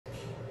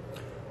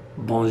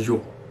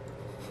Bonjour.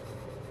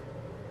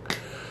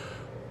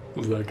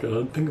 Was that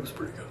good? I think it was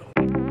pretty good.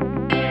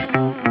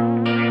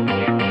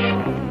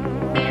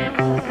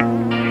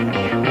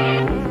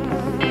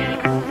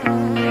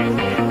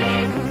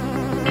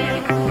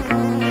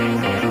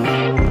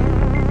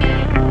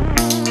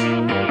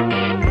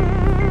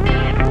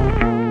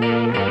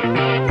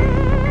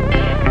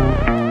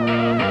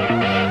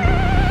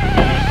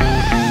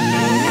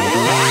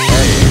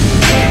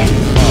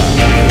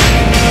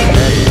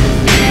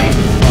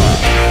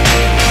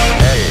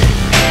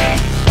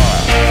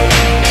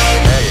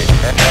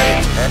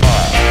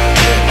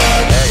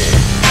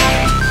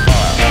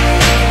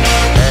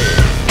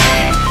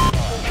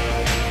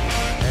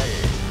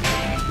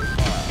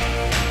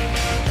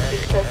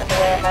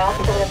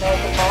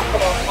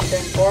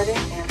 Boarding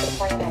and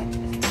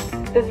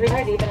deployment. This is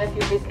required even if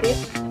you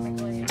receive.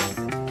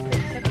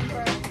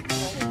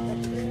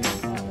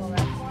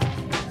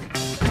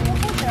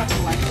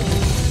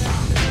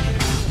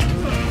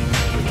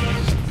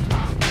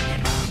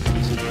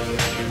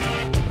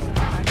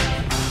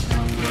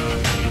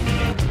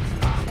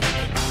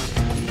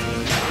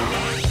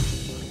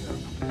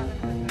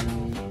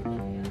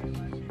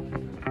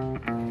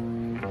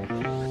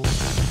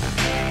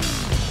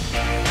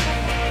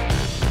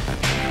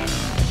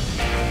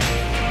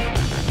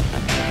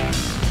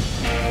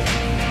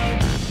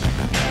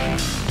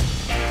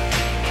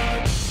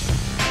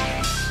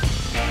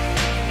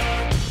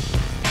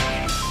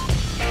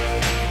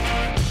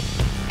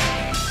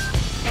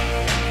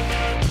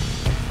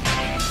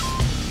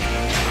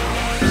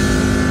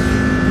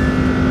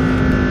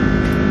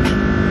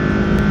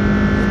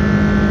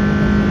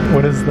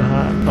 What is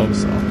that? Oh,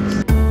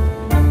 socks.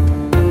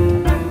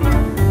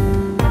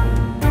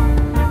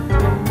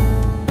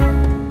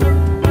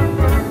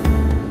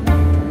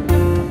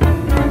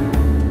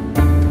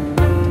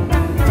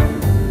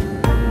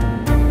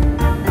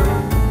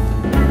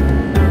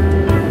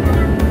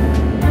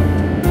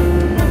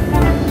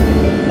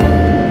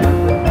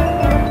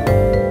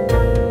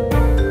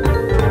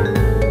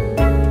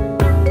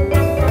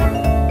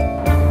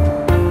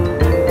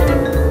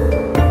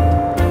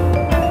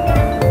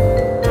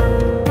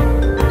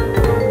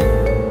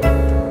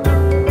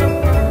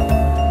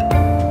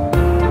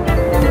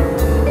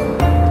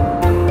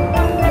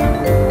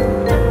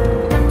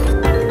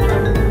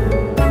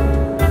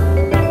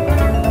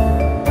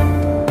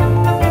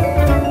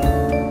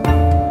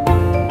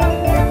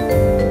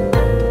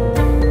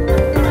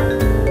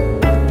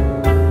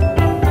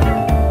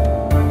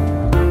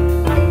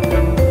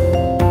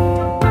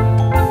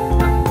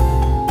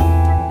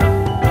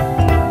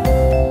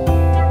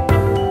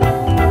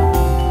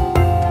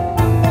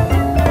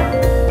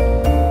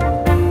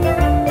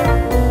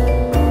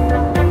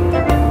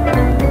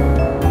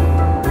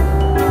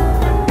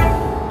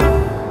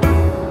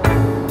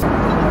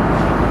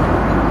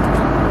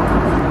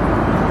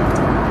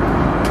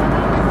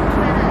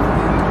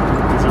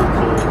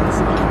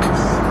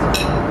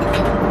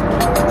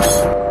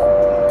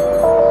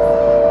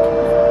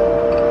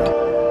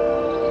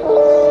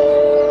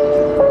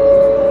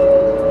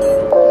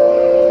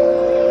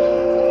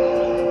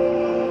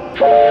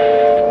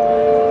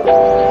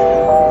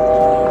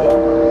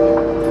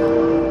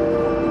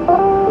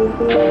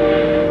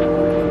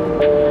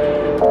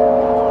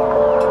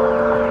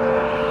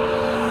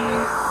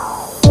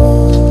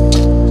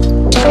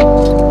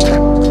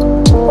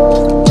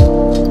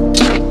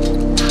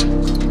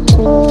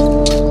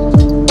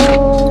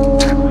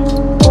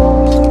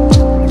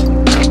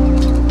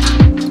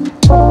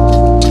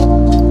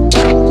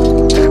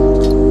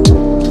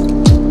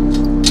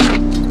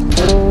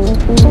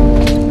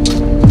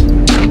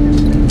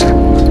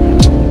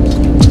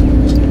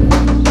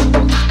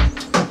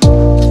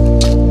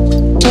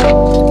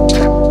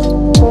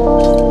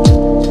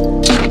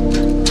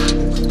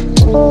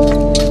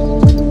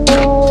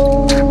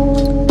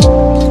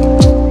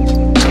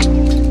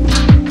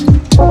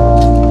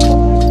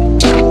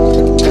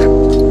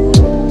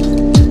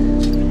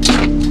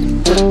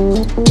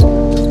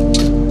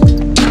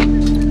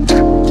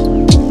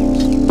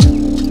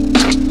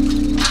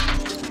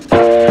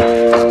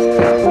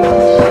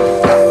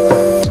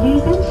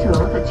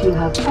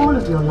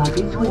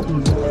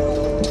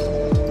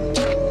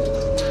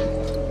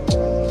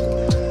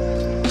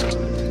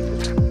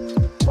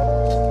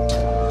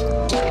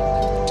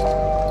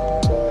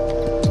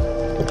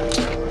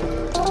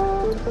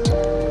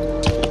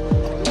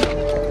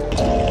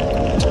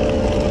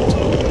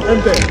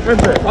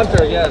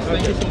 Hunter, yes,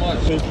 thank you so much.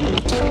 Thank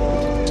you.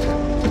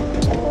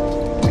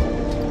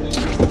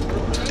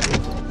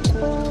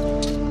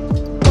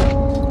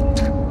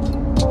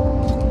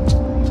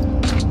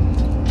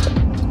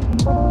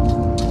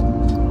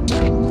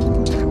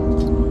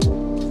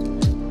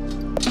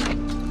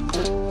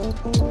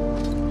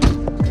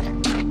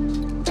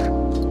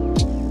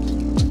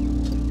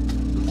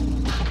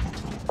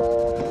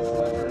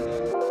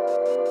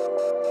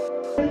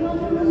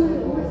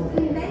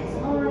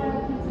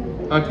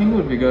 King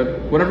would be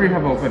good. Whatever you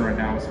have open right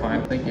now is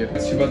fine. Thank you.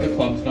 It's too bad the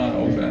club's not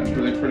open. It's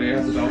really pretty. It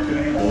has a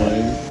balcony.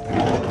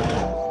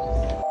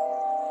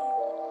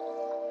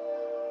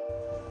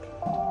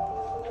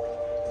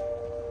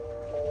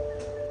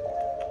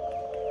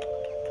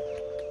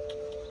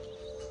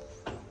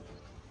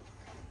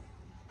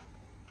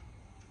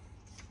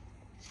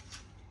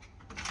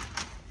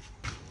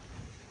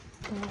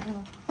 You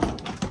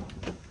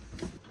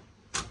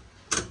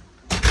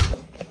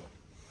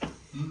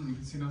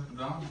can see Notre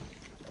Dame.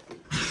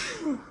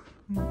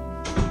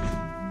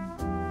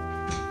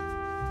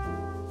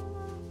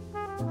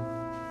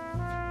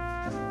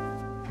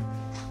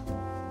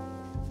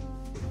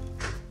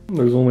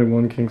 There's only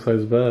one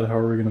king-size bed. How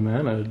are we gonna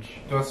manage?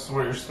 That's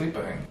where you're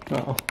sleeping.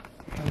 Oh.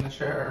 In the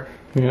chair.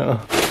 Yeah.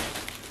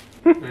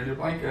 There's your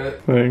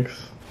blanket.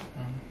 Thanks.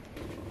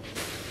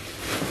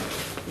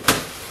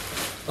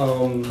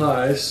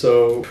 Hi,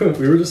 so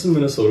we were just in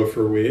Minnesota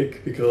for a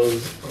week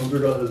because Hunter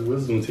got his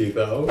wisdom teeth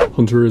out.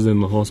 Hunter is in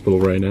the hospital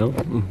right now.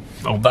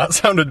 Oh, that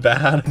sounded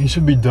bad. He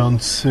should be done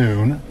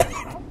soon.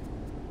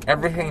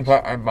 Everything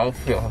but my mouth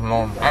feels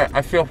normal.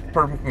 I feel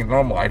perfectly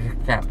normal, I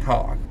just can't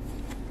talk.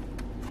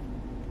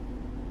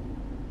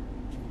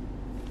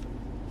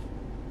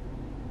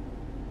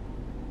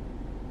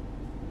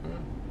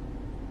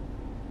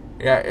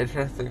 Yeah, it's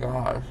just a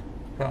gauze.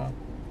 So.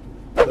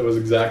 That was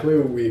exactly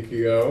a week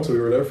ago. So we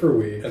were there for a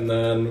week and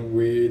then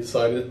we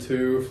decided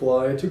to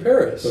fly to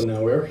Paris. So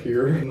now we're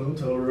here in the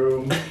hotel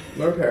room.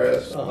 We're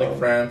Paris, like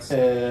France.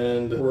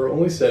 And we're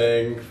only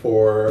staying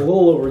for a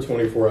little over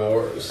 24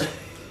 hours.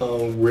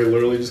 We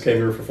literally just came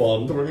here for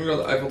fun. So we're gonna go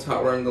to the Eiffel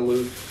Tower and the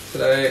Louvre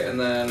today and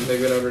then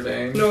maybe Notre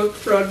Dame.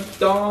 Notre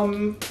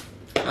Dame.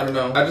 I don't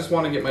know. I just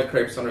want to get my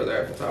crepes under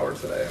the Eiffel Tower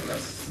today and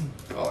that's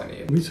all I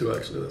need. Me too,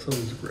 actually. That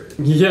sounds great.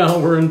 Yeah,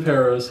 we're in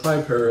Paris. Hi,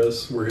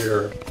 Paris. We're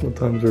here. What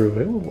times are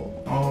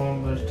available?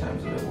 Oh, there's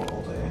times available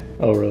all day.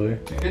 Oh, really?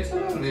 To get to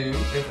the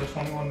Louvre, it's a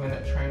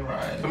 21-minute train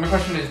ride. So my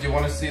question is, do you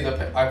want to see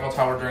the Eiffel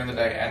Tower during the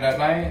day and at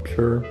night?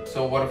 Sure.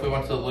 So what if we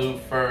went to the Louvre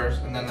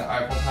first and then the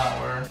Eiffel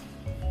Tower?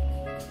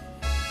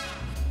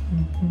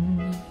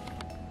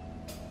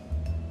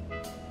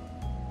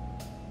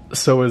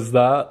 So is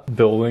that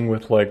building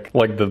with like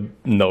the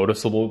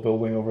noticeable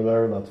building over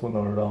there? That's what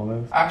Notre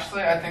Dame is?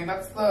 Actually, I think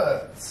that's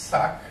the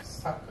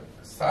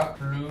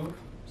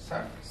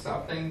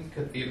something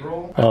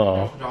cathedral. Oh.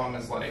 Notre Dame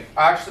is like,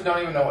 I actually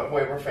don't even know what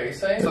way we're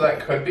facing, so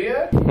that could be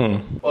it.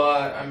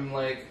 But I'm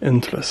like,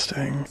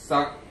 interesting.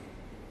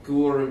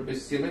 Sakur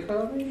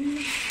Basilica,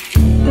 maybe?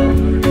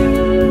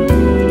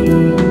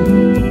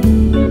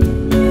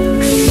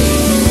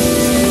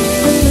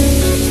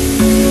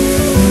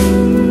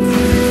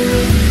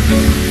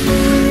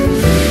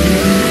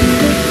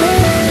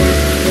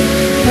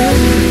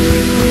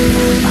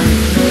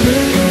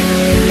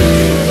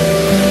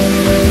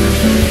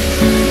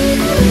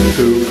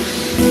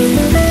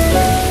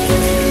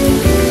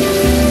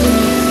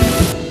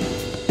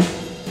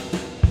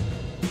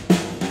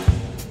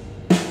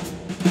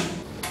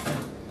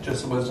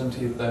 Just wisdom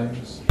teeth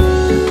things.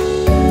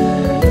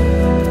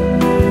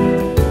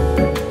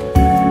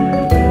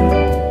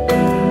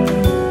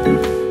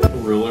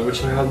 Really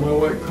wish I had my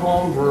white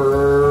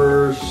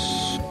Converse.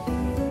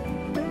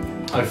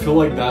 I feel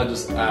like that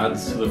just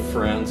adds to the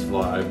France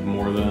vibe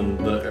more than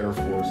the Air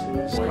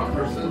Forces.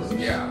 Converses?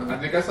 Yeah. I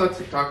think I saw a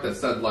TikTok that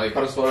said like,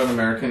 how to spot an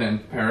American in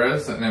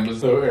Paris, and it was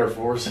So Air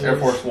Forces? Air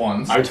Force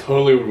Ones. I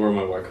totally would wear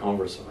my white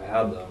Converse if I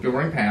had them. You're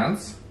wearing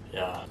pants?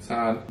 Yeah.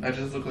 Sad. I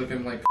just look like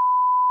I'm like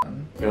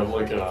You have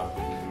like a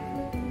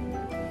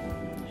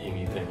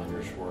Amy thing on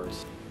your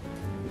shorts.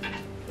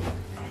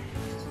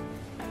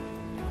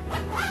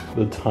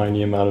 The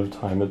tiny amount of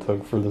time it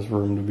took for this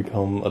room to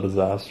become a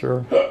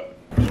disaster.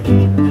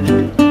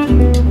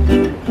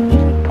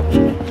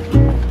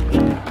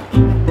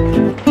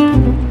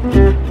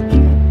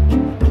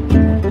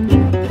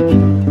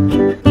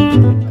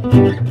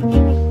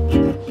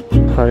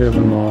 Hi,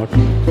 Evan.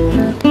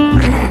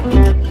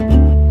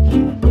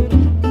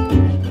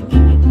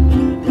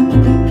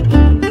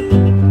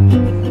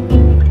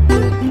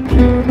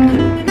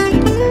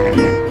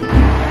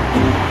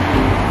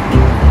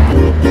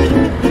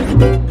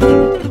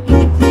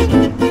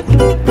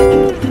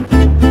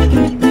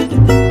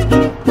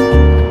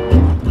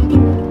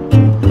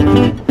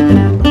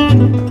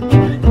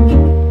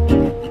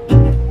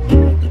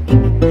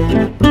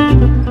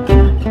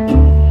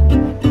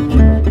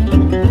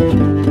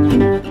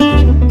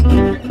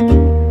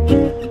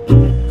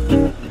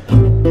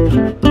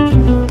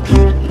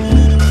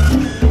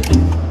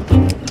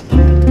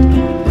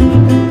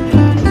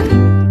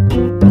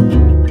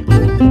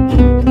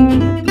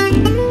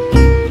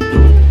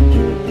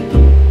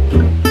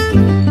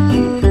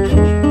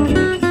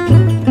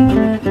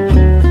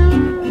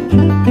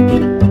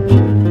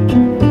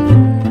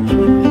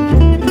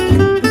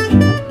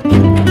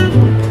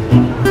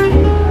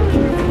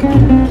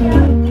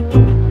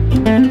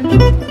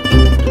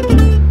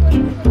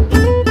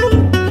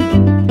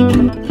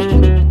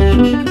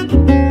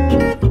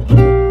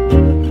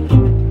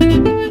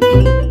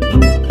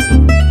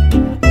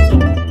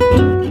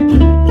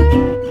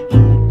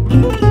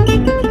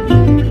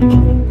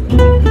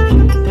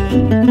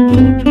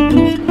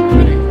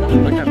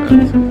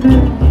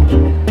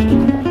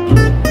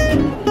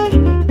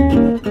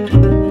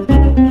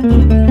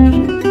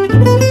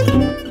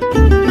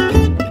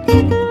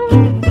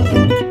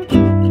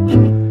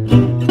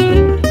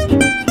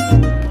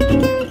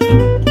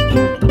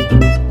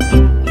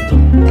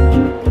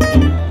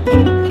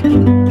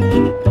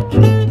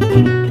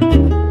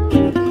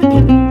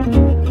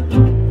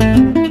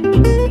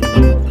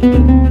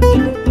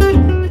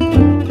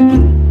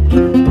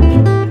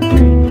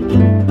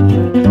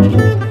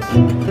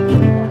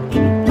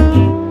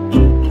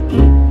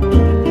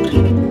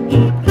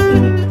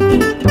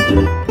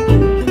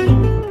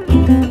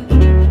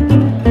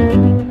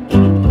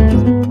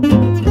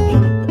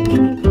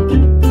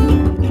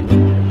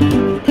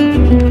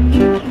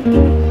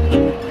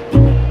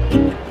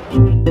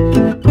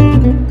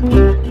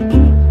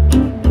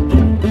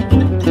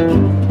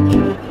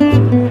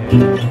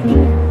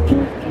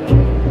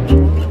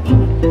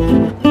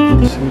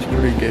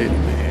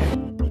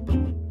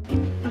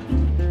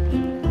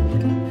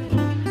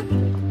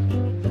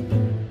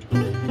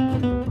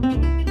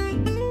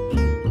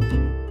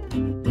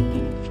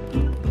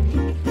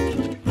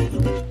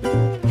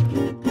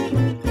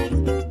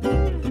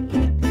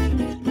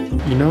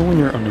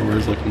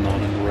 underwear's like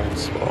not in the right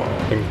spot.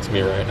 I think it's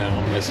me right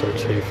now when I start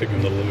chafing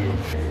in the loo.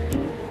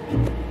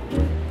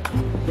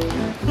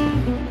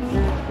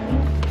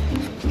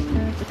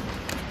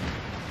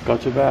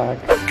 Got your back.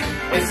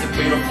 It's a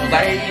beautiful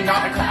day,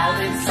 not a cloud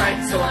in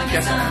sight, so I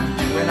guess I'm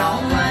doing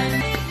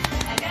alright.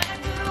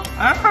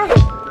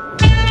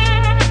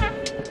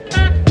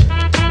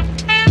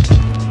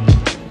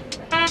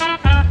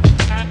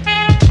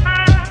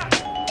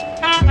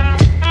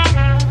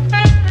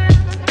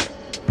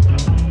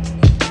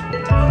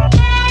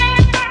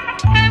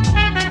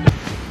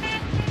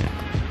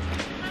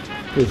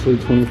 Basically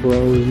 24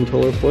 hours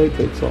until our flight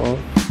takes off.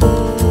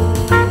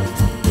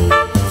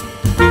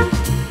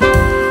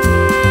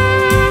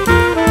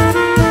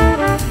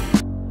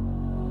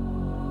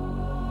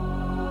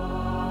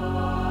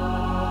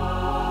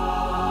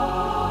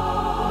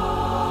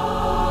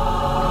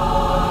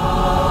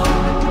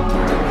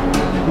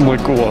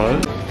 Like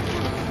what?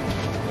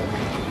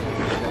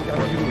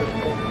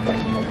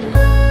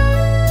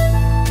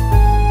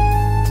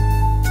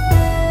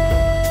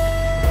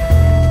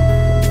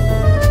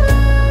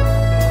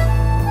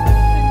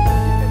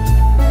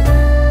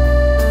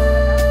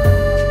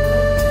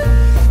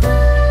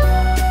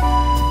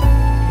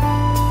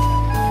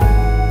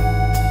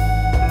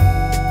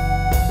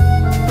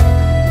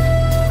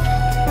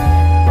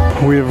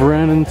 We have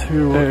ran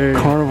into a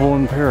carnival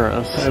in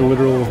Paris. A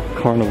literal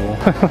carnival.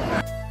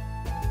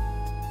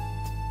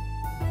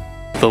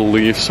 The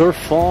leaves are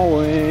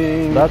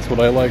falling. That's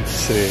what I like to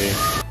see.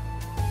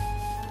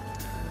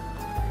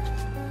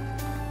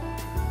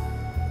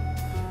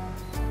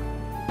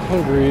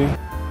 Hungry.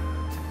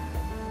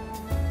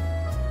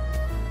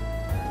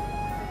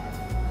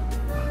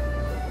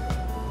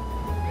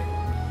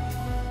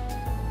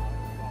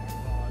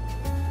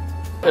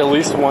 At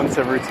least once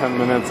every 10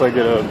 minutes I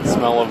get a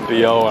smell of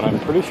BO, and I'm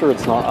pretty sure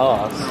it's not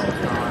us.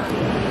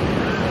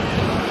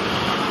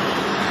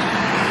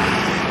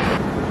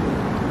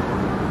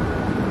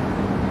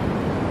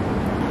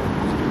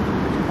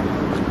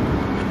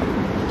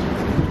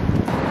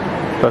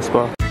 Best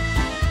Buy.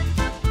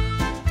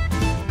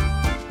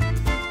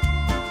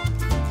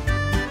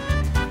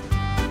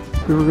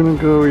 We were gonna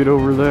go eat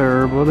over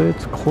there, but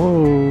it's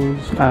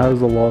closed.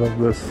 As a lot of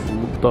this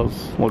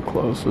does look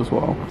closed as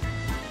well.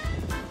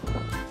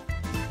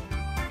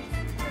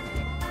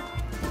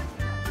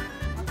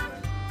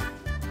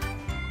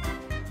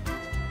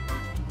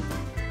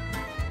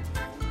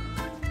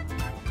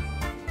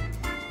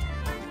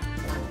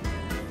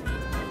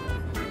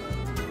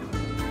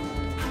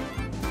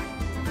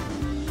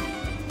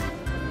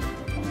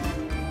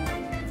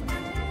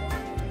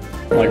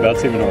 Like,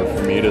 that's even hard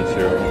for me to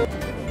chew.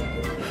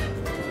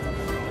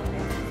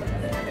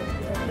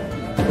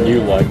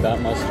 You like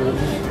that mustard?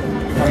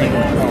 I mean,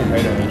 I don't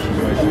hate it. It's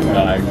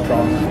just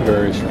strong.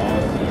 Very strong.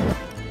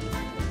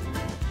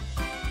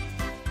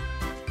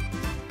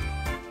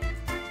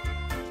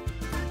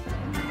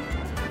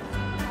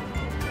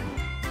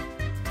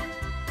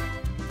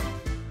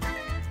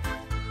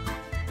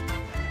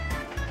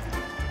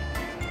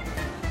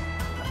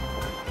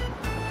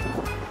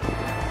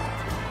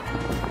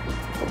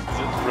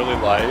 It's really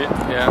light.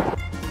 Yeah.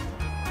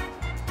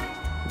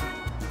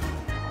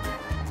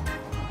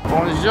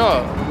 Bonjour.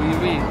 Oui,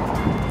 oui.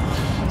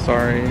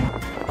 Sorry.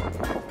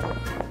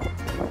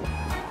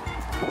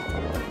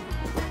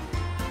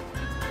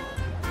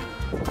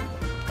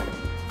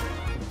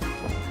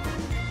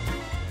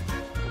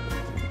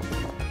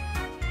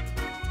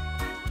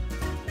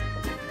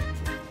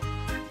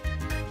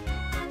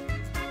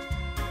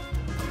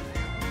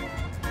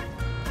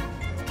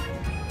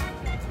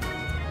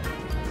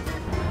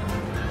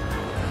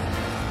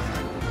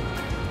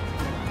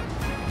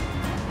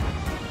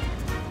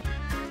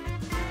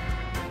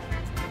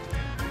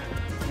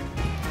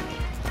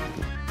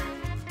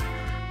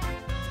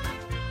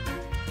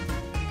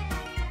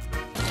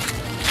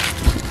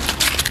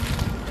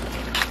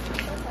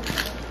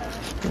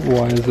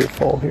 Why does it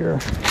fall here?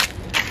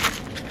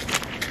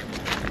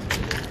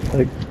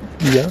 Like,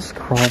 yes,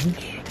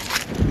 crunch.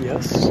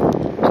 Yes,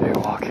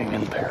 jaywalking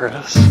in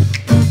Paris.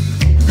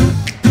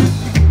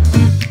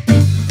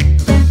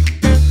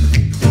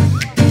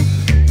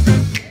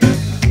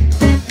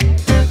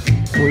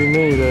 We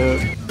made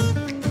it.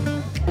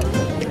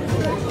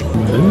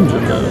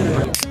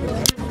 Benjamin.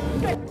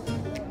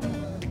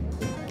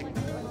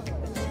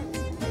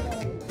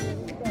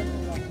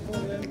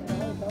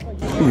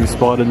 We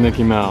spotted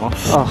Mickey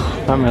Mouse.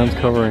 Oh, that man's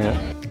covering it.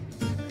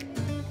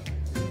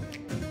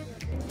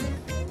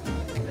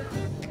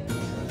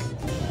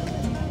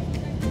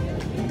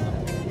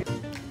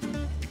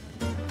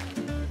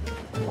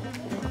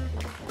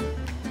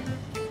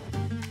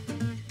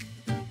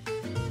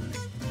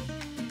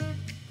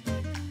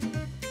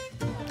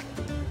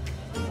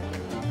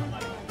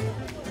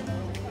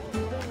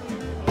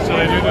 Should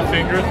I do the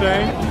finger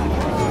thing?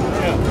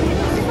 Yeah.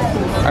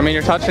 I mean,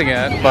 you're touching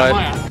it,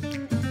 but...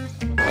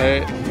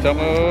 Hey, don't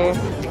move.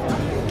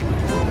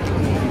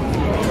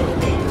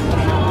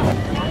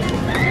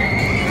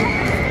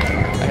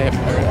 I hate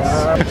pirates.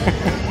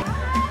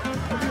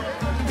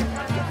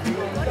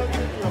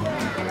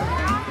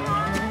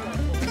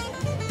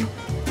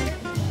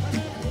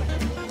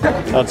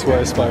 That's who I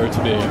aspire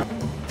to be. Here's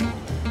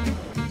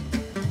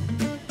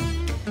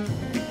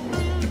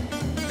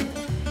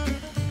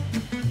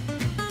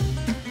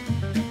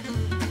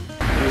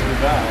the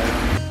guy.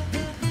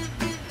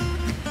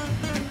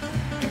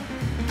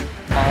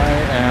 I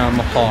am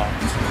hot.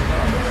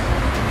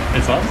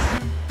 It's us?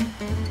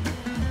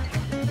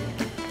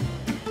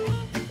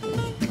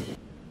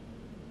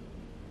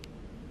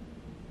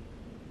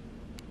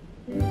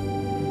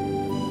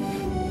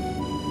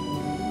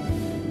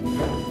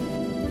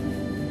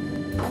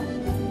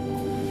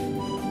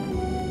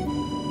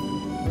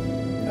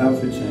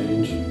 Outfit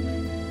change.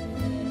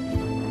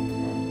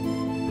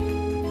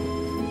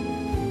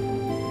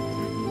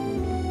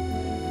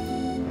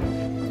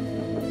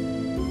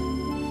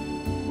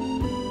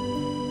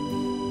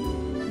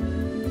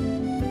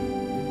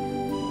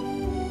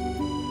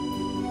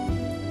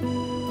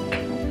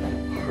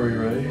 Are you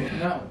ready?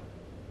 No,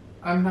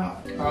 I'm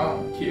not.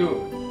 Oh, cute.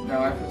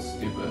 No, I feel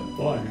stupid.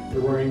 Why?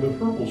 You're wearing the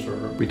purple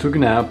shirt. We took a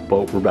nap,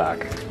 but we're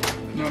back.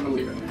 No, I'm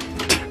leaving.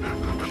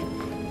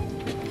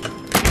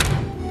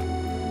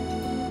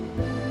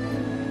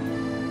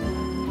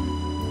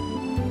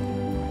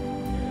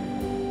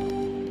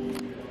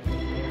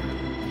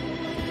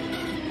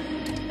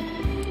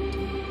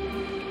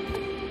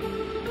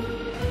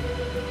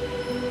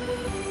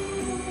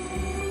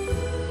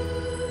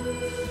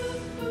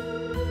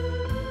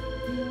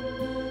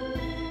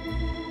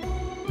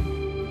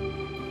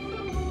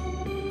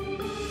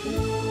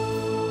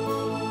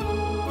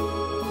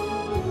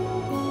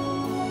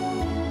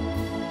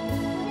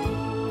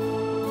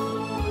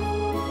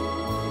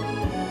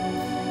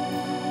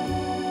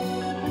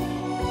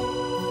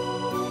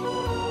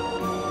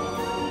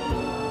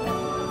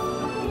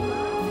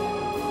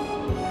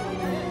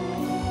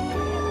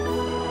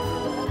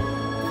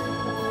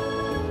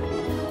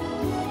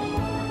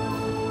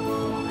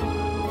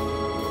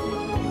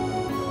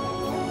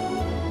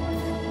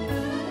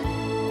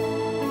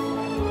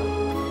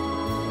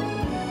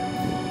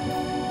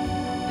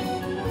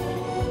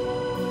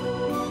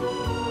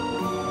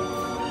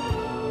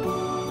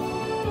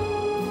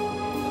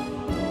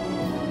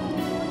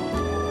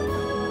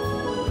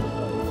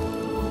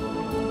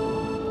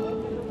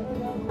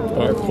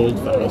 Our cold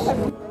fast.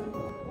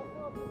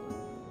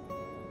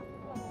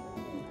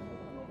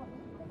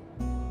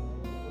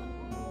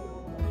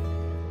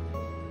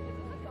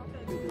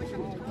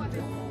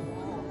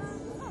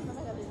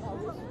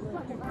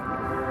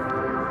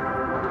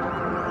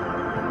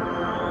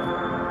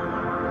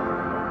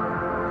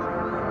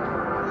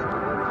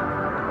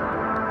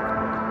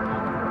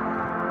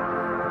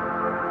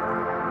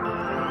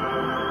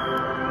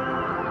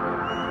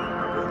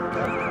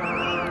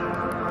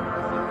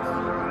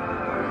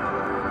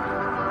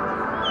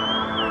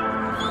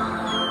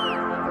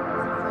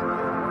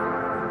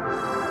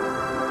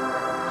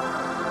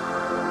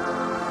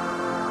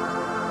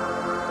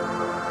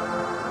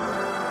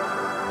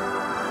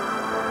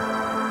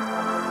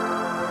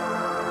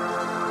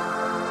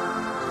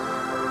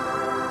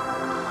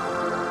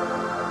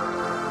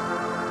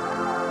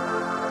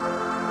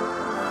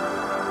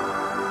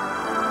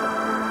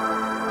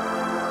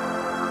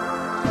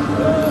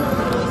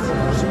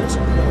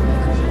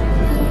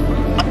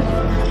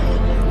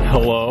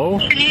 Hello?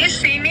 Can you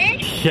see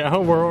me? Yeah,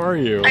 where are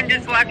you? I'm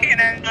just walking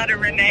out of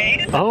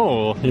Renee's.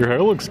 Oh, your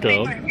hair looks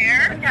good. My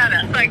hair?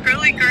 Yeah, it's like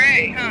really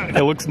gray, huh?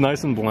 It looks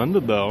nice and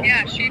blended though.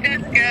 Yeah, she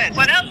does good.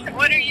 What else?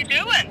 What are you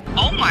doing?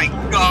 Oh my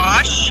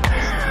gosh.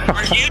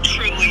 Are you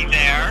truly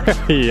there?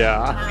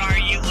 Yeah. Or are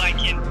you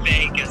like in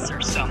Vegas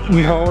or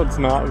somewhere? No, it's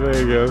not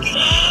Vegas.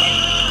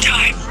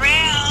 Tyrell,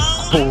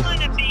 I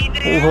want to be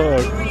there.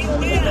 Look. Who are you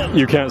with?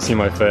 You can't see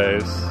my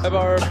face.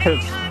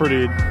 It's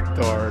pretty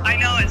dark. I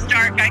know it's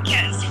dark, I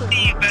can't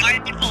see, but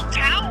Eiffel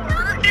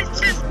Tower is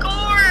just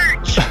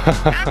gorge.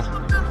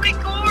 Absolutely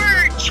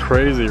gorge.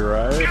 Crazy,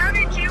 right? How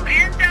did you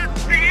end up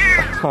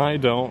there? I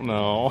don't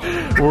know.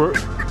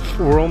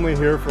 We're only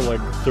here for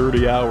like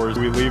 30 hours.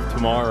 We leave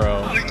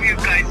tomorrow. Oh, you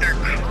guys are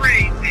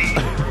crazy.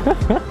 But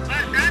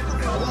that's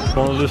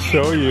cool. I'll just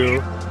show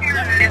you.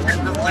 Is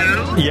it the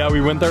Louvre? Yeah, we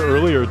went there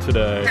earlier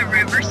today. The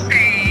River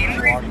Seine?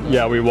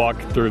 Yeah, we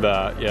walked through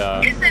that,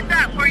 yeah. Isn't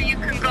that where you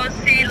can go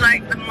see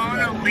like the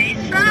Mona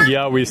Lisa?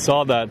 Yeah, we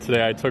saw that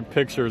today. I took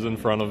pictures in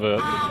front of it.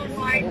 Oh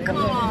my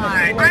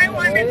god. I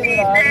want to be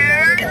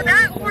there. Is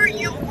that where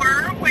you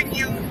were when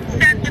you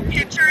sent the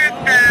picture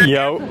of the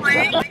Yep.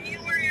 plane? When you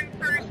were in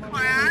first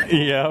class?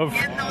 Yep.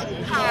 In those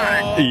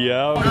pods?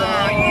 Yep.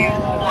 Oh, you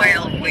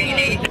spoiled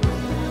weenie.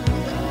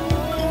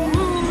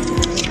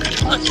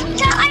 Look at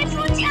the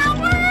Eiffel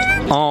Tower.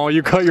 Oh,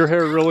 you cut your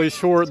hair really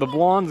short. The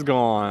blonde's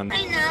gone.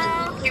 I know.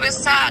 He was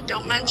sad.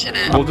 Don't mention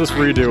it. We'll just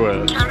redo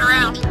it. Turn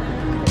around.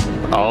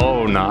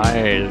 Oh,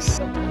 nice.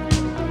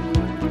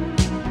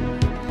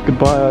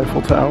 Goodbye,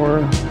 Eiffel Tower.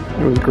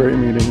 It was great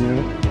meeting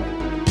you.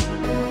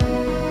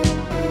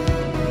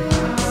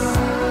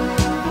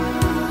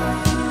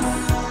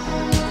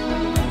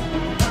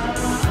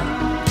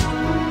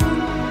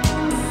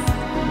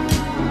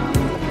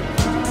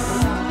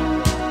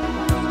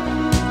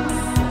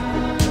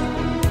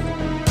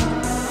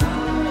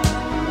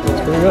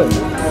 It's very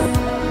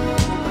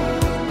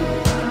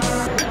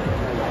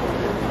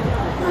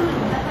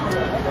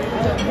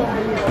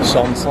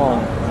Chanson.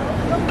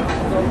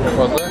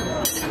 Was it?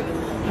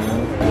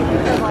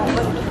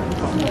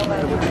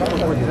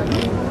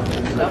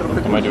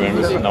 Am I doing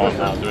this? No, I'm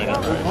not doing it.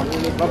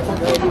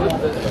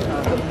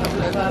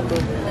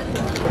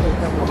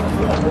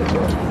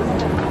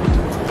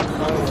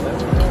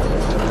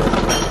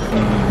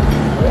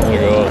 Really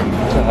good.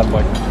 To have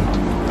like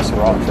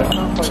sriracha.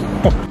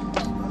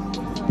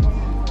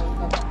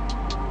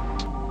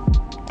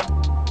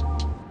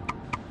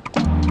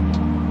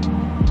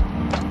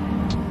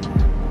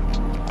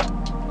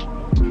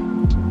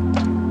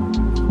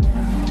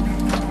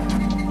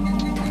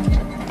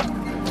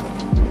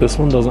 This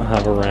one doesn't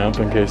have a ramp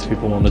in case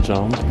people want to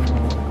jump.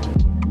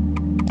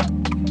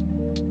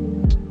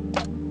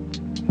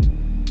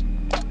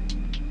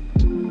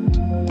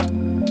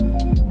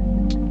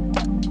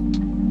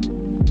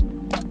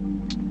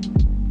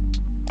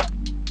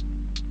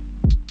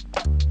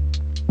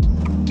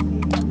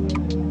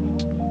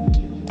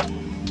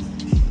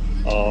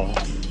 Oh.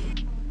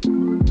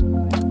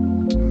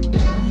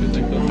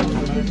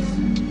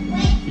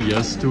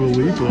 Yes, Dua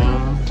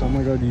Lipa. Oh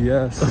my god,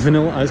 yes. A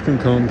vanilla ice cream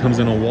cone comes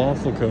in a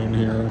waffle cone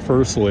here,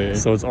 firstly.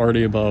 So it's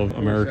already above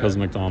America's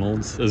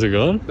McDonald's. Is it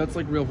good? That's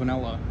like real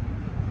vanilla.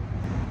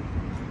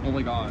 Oh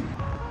my god.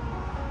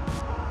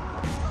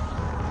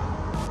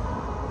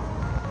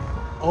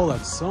 Oh,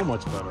 that's so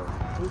much better.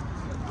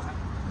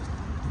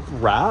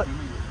 Rat?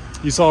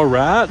 You saw a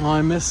rat? Oh,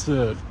 I missed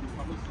it.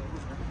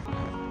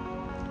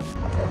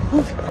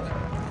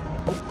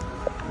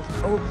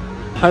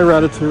 Hi,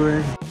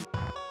 Ratatouille.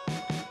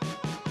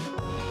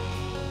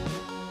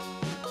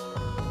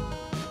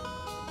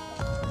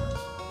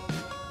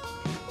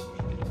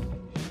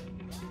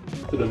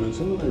 Did I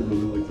mention that I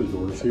really like the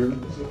doors here?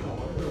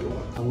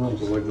 I don't know,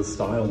 just like the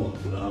style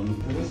of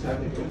them.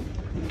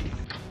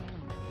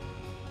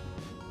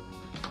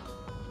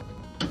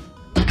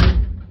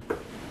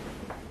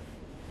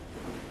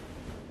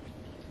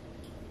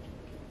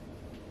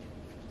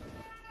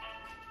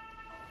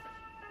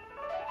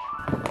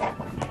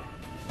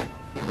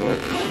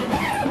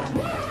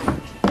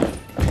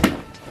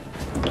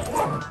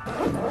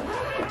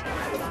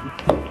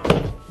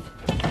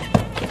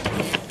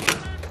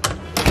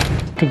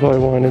 Goodbye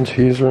wine and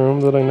cheese room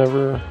that I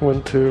never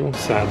went to,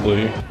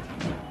 sadly.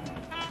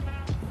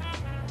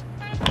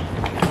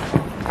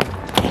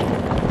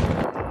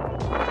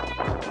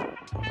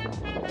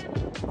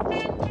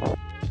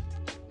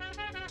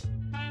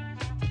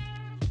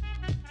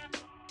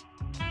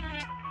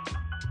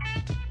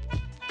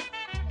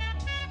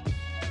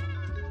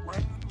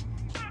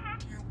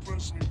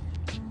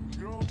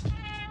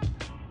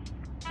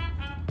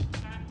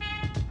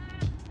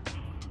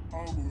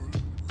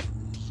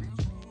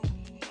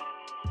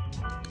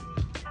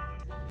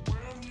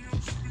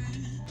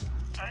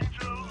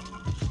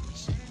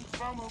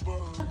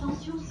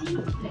 Attention s'il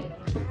vous plaît.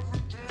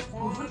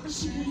 Pour votre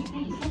sécurité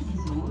et celle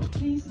des autres,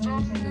 please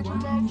maintain a 1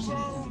 meter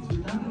distance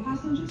with other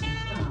passengers and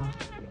staff.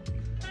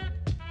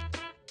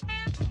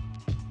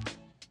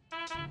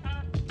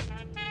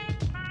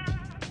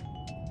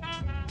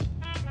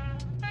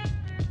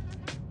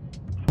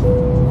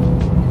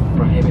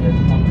 Prohibited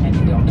from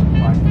entry on the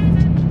flight.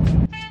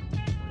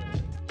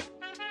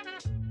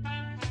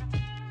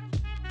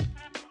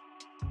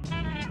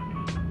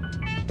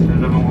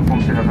 Nous avons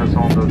repensé la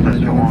façon de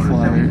assurant le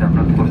service à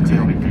notre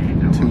priorité.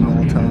 Two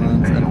more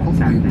times and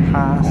hopefully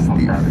pass the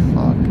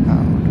fuck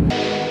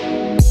out.